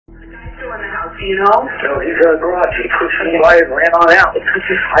you know? No, he's in the garage. He pushed me by and ran on out.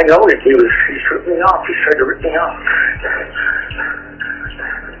 I know it. He stripped me off. He tried to rip me off.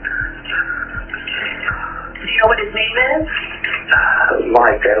 Do you know what his name is?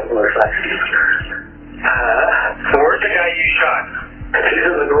 Mike, I don't know his last name. So where's the guy you shot? He's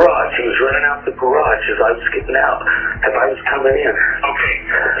in the garage. He was running out the garage as I was getting out. As I was coming in. Okay.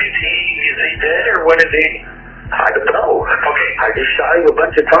 Is he dead or what is he? I don't know. Okay. I just shot him a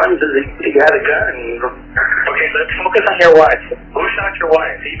bunch of times as he had a gun. Okay, let's focus on your wife. Who shot your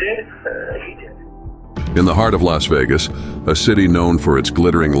wife? He did? He did. In the heart of Las Vegas, a city known for its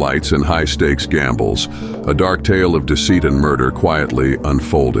glittering lights and high-stakes gambles, a dark tale of deceit and murder quietly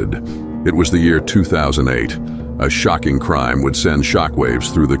unfolded. It was the year 2008. A shocking crime would send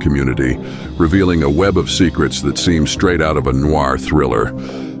shockwaves through the community, revealing a web of secrets that seemed straight out of a noir thriller.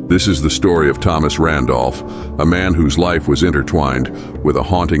 This is the story of Thomas Randolph, a man whose life was intertwined with a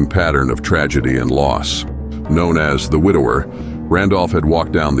haunting pattern of tragedy and loss. Known as the Widower, Randolph had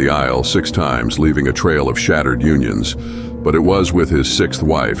walked down the aisle 6 times, leaving a trail of shattered unions. But it was with his 6th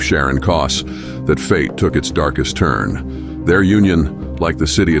wife, Sharon Koss, that fate took its darkest turn. Their union, like the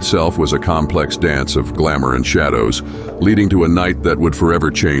city itself, was a complex dance of glamour and shadows, leading to a night that would forever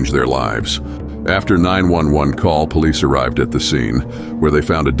change their lives. After 911 call, police arrived at the scene, where they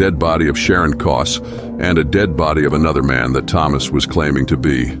found a dead body of Sharon Koss and a dead body of another man that Thomas was claiming to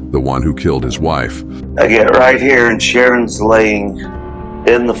be the one who killed his wife. I get right here and Sharon's laying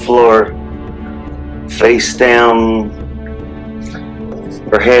in the floor, face down.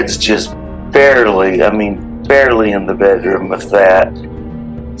 Her head's just barely in the bedroom, if that.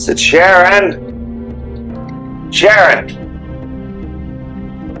 I said, Sharon! Sharon!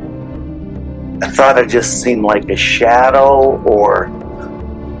 I thought I just seen like a shadow or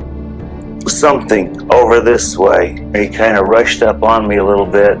something over this way. He kind of rushed up on me a little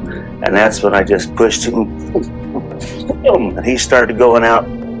bit, and that's when I just pushed him, and he started going out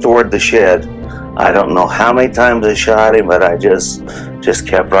toward the shed. I don't know how many times I shot him, but I just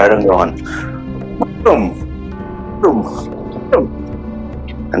kept right on going. Boom, boom,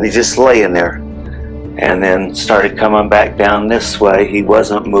 boom. And he just lay in there, and then started coming back down this way. He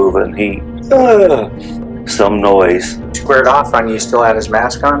wasn't moving. Some noise. Squared off on you, still had his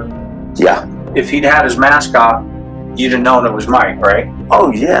mask on? Yeah. If he'd had his mask off, you'd have known it was Mike, right?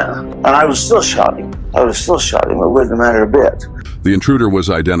 Oh yeah, and I was still shouting. It wouldn't matter a bit. The intruder was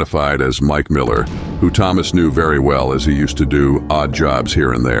identified as Mike Miller, who Thomas knew very well as he used to do odd jobs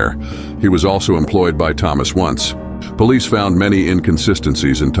here and there. He was also employed by Thomas once. Police found many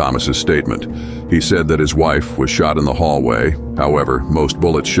inconsistencies in Thomas's statement. He said that his wife was shot in the hallway. However, most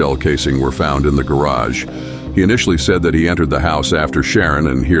bullet shell casing were found in the garage. He initially said that he entered the house after Sharon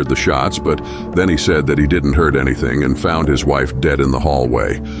and heard the shots, but then he said that he didn't hurt anything and found his wife dead in the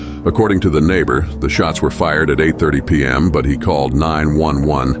hallway. According to the neighbor, the shots were fired at 8:30 p.m., but he called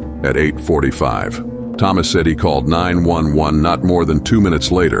 911 at 8:45. Thomas said he called 911 not more than 2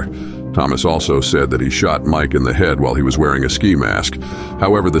 minutes later. Thomas also said that he shot Mike in the head while he was wearing a ski mask.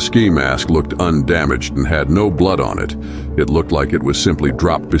 However, the ski mask looked undamaged and had no blood on it. It looked like it was simply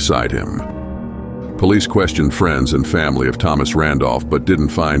dropped beside him. Police questioned friends and family of Thomas Randolph but didn't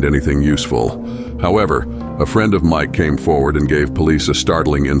find anything useful. However, a friend of Mike came forward and gave police a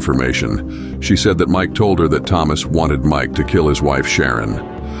startling information. She said that Mike told her that Thomas wanted Mike to kill his wife Sharon.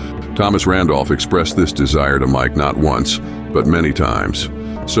 Thomas Randolph expressed this desire to Mike not once, but many times.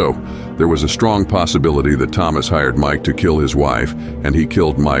 So, there was a strong possibility that Thomas hired Mike to kill his wife, and he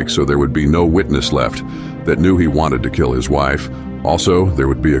killed Mike so there would be no witness left that knew he wanted to kill his wife. Also, there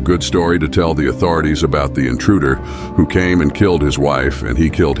would be a good story to tell the authorities about the intruder who came and killed his wife, and he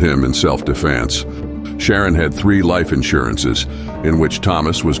killed him in self-defense. Sharon had 3 life insurances, in which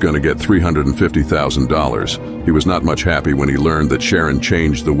Thomas was going to get $350,000. He was not much happy when he learned that Sharon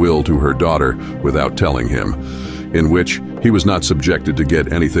changed the will to her daughter without telling him, in which he was not subjected to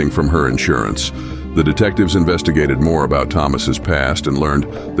get anything from her insurance. The detectives investigated more about Thomas's past and learned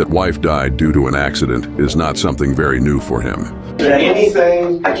that wife died due to an accident is not something very new for him.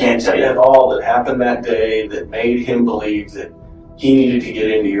 Anything I can't tell you at all that happened that day that made him believe that he needed to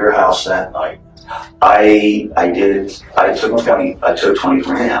get into your house that night? I did. I took 20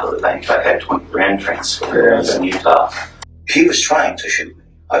 grand out of the bank. I had 20 grand transferred in Utah. He was trying to shoot me.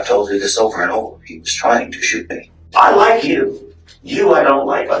 I've told you this over and over. He was trying to shoot me. I like you. You I don't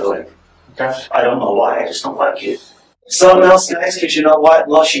like, by the way. Okay. I don't know why. I just don't like you. Something else, guys, because you know what?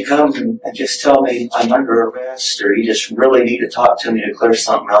 Unless you come and just tell me I'm under arrest or you just really need to talk to me to clear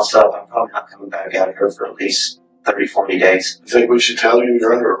something else up, I'm probably not coming back out of here for at least 30, 40 days. You think we should tell you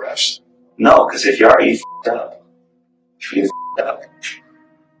you're under arrest? No, because if you are, you f***ed up. You f***ed up.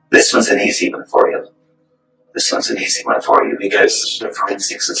 This This one's an easy one for you. This one's an easy one for you because the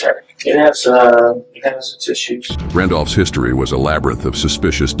forensics is there. It has its issues. Randolph's history was a labyrinth of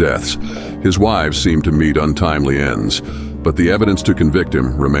suspicious deaths. His wives seemed to meet untimely ends, but the evidence to convict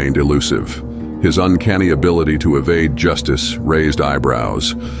him remained elusive. His uncanny ability to evade justice raised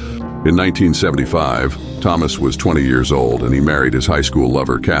eyebrows. In 1975, Thomas was 20 years old and he married his high school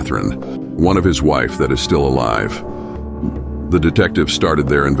lover, Catherine, one of his wife that is still alive. The detective started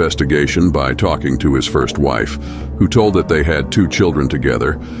their investigation by talking to his first wife, who told that they had 2 children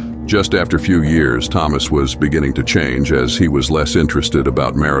together. Just after a few years, Thomas was beginning to change as he was less interested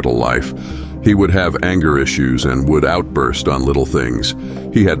about marital life. He would have anger issues and would outburst on little things.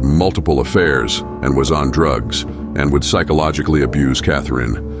 He had multiple affairs and was on drugs and would psychologically abuse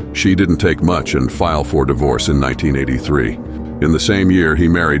Catherine. She didn't take much and filed for divorce in 1983. In the same year, he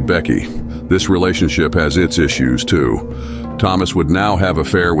married Becky. This relationship has its issues too. Thomas would now have an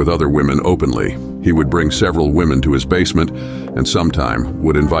affair with other women openly. He would bring several women to his basement and sometime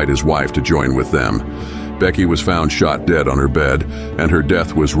would invite his wife to join with them. Becky was found shot dead on her bed, and her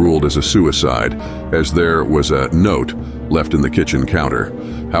death was ruled as a suicide, as there was a note left in the kitchen counter.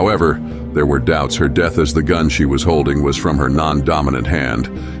 However, there were doubts her death, as the gun she was holding was from her non-dominant hand,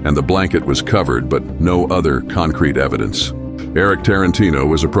 and the blanket was covered, but no other concrete evidence. Eric Tarantino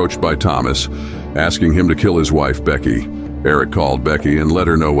was approached by Thomas, asking him to kill his wife, Becky. Eric called Becky and let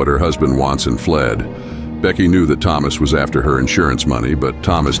her know what her husband wants and fled. Becky knew that Thomas was after her insurance money, but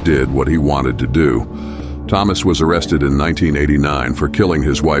Thomas did what he wanted to do. Thomas was arrested in 1989 for killing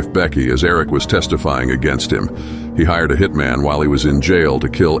his wife Becky as Eric was testifying against him. He hired a hitman while he was in jail to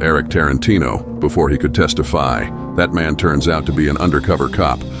kill Eric Tarantino before he could testify. That man turns out to be an undercover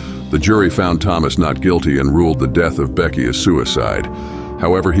cop. The jury found Thomas not guilty and ruled the death of Becky as suicide.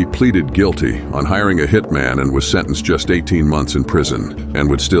 However, he pleaded guilty on hiring a hitman and was sentenced just 18 months in prison and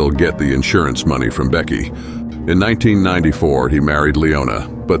would still get the insurance money from Becky. In 1994, he married Leona,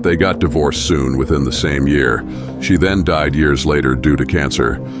 but they got divorced soon within the same year. She then died years later due to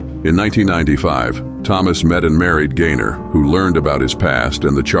cancer. In 1995, Thomas met and married Gaynor, who learned about his past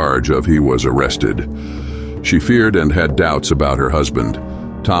and the charge of he was arrested. She feared and had doubts about her husband.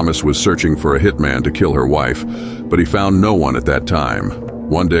 Thomas was searching for a hitman to kill her wife, but he found no one at that time.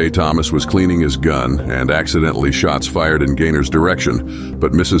 One day, Thomas was cleaning his gun and accidentally shots fired in Gaynor's direction,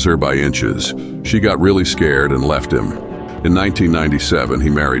 but misses her by inches. She got really scared and left him. In 1997, he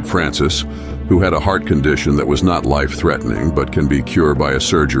married Frances, who had a heart condition that was not life-threatening but can be cured by a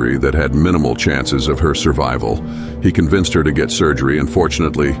surgery that had minimal chances of her survival. He convinced her to get surgery, and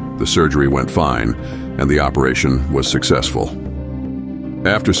fortunately, the surgery went fine, and the operation was successful.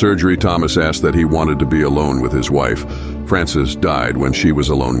 After surgery, Thomas asked that he wanted to be alone with his wife. Frances died when she was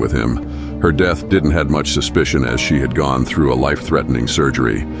alone with him. Her death didn't have much suspicion as she had gone through a life-threatening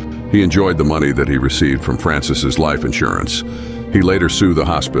surgery. He enjoyed the money that he received from Frances's life insurance. He later sued the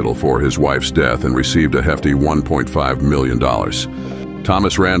hospital for his wife's death and received a hefty $1.5 million.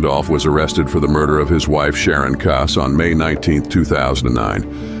 Thomas Randolph was arrested for the murder of his wife Sharon Cuss on May 19,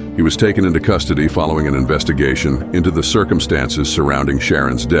 2009. He was taken into custody following an investigation into the circumstances surrounding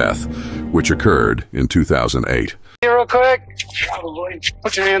Sharon's death, which occurred in 2008. Here real quick.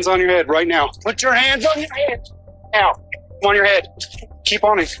 Put your hands on your head right now. Put your hands on your head. Now. On your head. Keep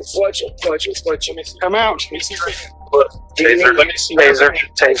on it. Watch it. Come out. Taser, let me see. Taser,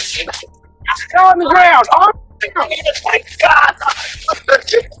 taser. On the ground. On Oh my God!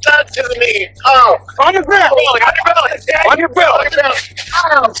 What you done to me? Oh! On your ground. On your belly.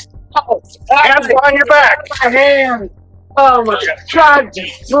 Oh! Hands behind your back. My hand! Oh my God!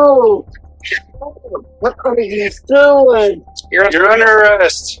 Dude! What are you doing? You're under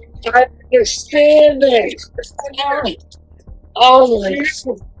arrest. I understand it. Oh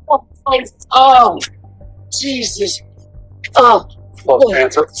my! Oh! Jesus! Oh! Both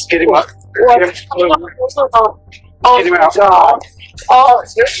hands up. Get him up. What? Get him out. God. Oh!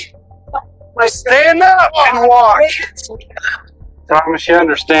 Stand up and walk. Thomas, you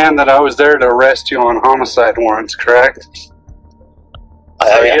understand that I was there to arrest you on homicide warrants, correct?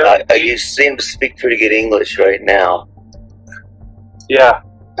 You seem to speak pretty good English right now. Yeah.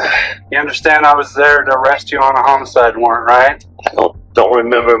 You understand I was there to arrest you on a homicide warrant, right? I don't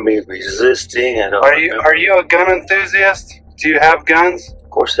remember me resisting. Are you a gun enthusiast? Do you have guns? Of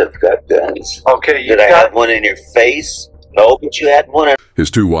course I've got guns. Okay, Did I have one in your face? No, but you had one in... His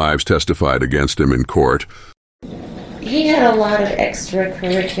 2 wives testified against him in court. He had a lot of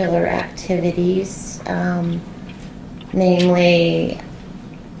extracurricular activities, namely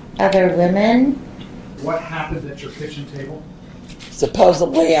other women. What happened at your kitchen table?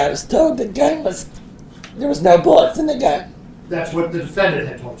 Supposedly, I was told there was no bullets in the gun. That's what the defendant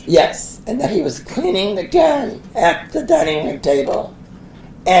had told you? Yes, and that he was cleaning the gun at the dining room table,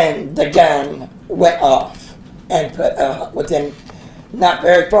 and the gun went off and put within, not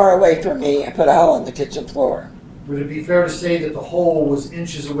very far away from me, and put a hole in the kitchen floor. Would it be fair to say that the hole was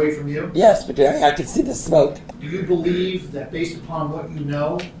inches away from you? Yes, but I could see the smoke. Do you believe that based upon what you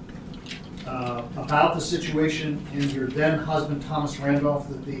know about the situation and your then husband, Thomas Randolph,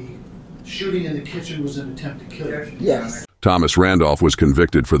 that the shooting in the kitchen was an attempt to kill you? Yes. Thomas Randolph was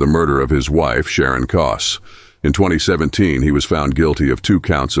convicted for the murder of his wife, Sharon Koss. In 2017, he was found guilty of 2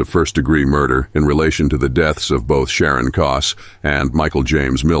 counts of first-degree murder in relation to the deaths of both Sharon Koss and Michael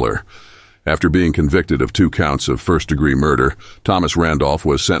James Miller. After being convicted of 2 counts of first-degree murder, Thomas Randolph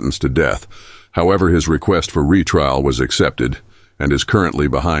was sentenced to death. However, his request for retrial was accepted and is currently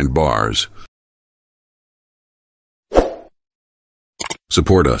behind bars.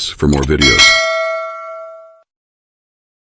 Support us for more videos.